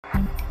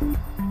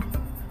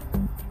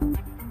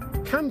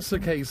Cancer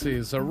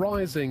cases are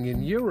rising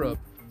in Europe.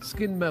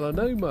 Skin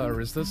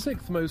melanoma is the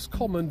sixth most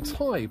common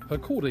type,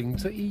 according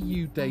to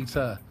EU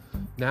data.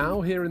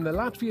 Now, here in the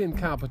Latvian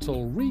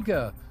capital,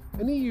 Riga,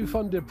 an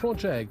EU-funded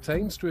project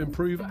aims to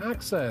improve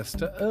access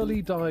to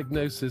early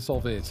diagnosis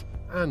of it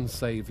and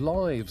save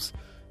lives.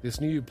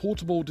 This new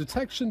portable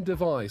detection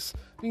device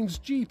means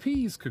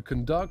GPs could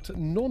conduct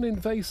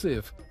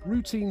non-invasive,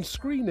 routine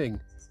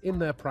screening in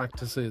their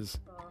practices.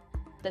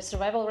 The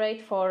survival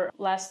rate for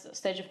last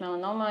stage of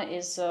melanoma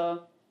is 5%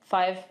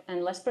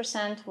 and less,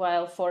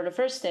 while for the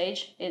first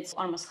stage it's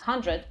almost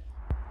 100.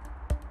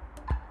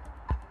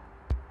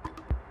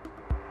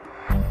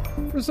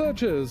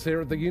 Researchers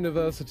here at the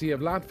University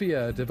of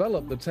Latvia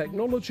developed the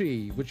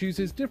technology which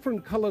uses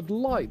different coloured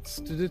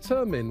lights to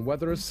determine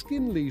whether a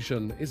skin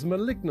lesion is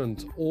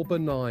malignant or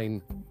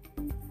benign.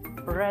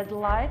 Red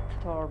light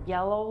or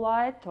yellow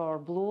light or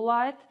blue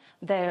light,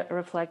 they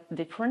reflect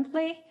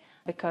differently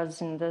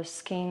because in the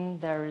skin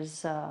there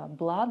is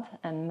blood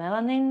and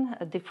melanin,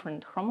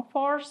 different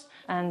chromophores,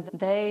 and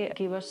they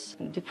give us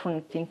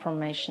different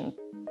information.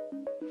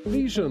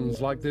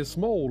 Lesions like this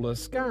mole are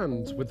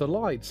scanned with the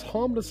lights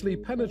harmlessly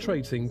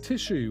penetrating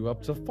tissue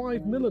up to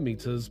 5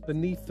 millimeters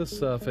beneath the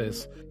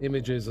surface.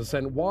 Images are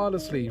sent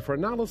wirelessly for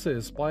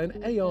analysis by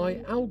an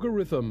AI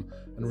algorithm,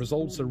 and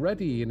results are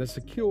ready in a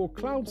secure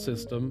cloud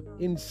system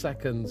in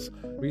seconds.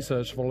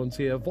 Research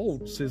volunteer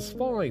Volts is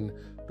fine,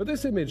 but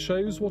this image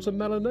shows what a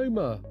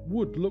melanoma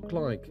would look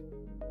like.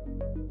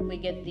 We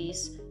get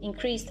these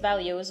increased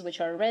values,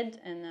 which are red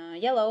and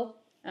yellow,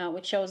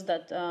 which shows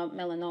that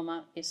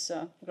melanoma is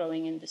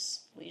growing in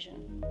this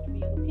lesion.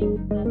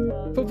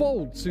 For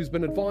Volts, who's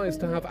been advised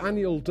to have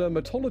annual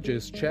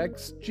dermatologist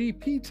checks,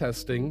 GP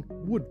testing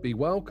would be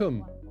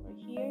welcome.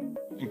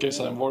 In case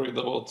I'm worried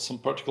about some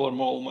particular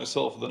mole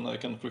myself, then I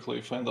can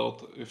quickly find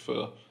out if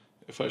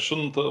I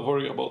shouldn't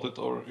worry about it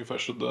or if I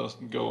should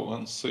go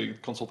and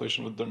seek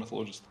consultation with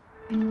dermatologist.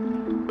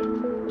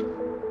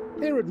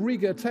 Here at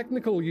Riga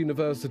Technical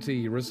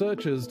University,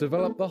 researchers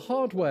developed the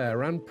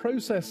hardware and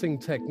processing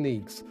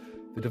techniques.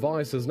 The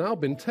device has now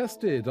been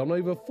tested on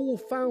over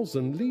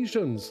 4,000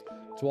 lesions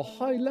to a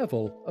high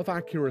level of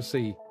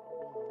accuracy.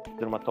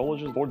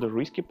 Dermatologists, for the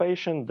risky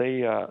patient,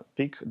 they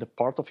pick the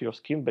part of your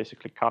skin,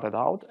 basically cut it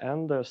out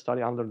and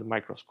study under the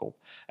microscope.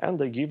 And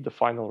they give the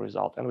final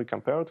result. And we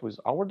compare it with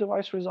our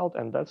device result,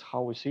 and that's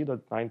how we see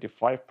that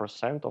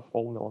 95% of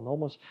all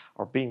melanomas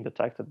are being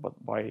detected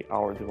by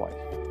our device.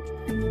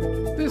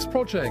 This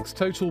project's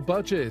total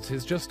budget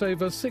is just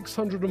over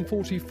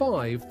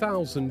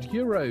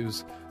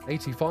 €645,000.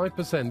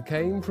 85%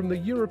 came from the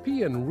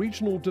European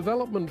Regional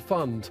Development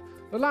Fund.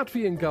 The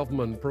Latvian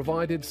government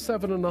provided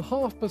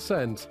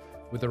 7.5%,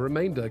 with the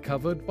remainder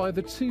covered by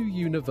the two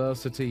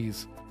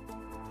universities.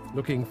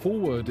 Looking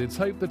forward, it's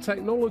hoped the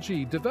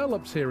technology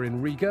developed here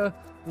in Riga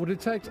will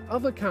detect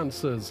other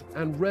cancers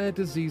and rare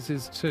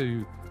diseases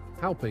too,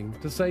 helping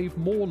to save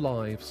more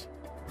lives.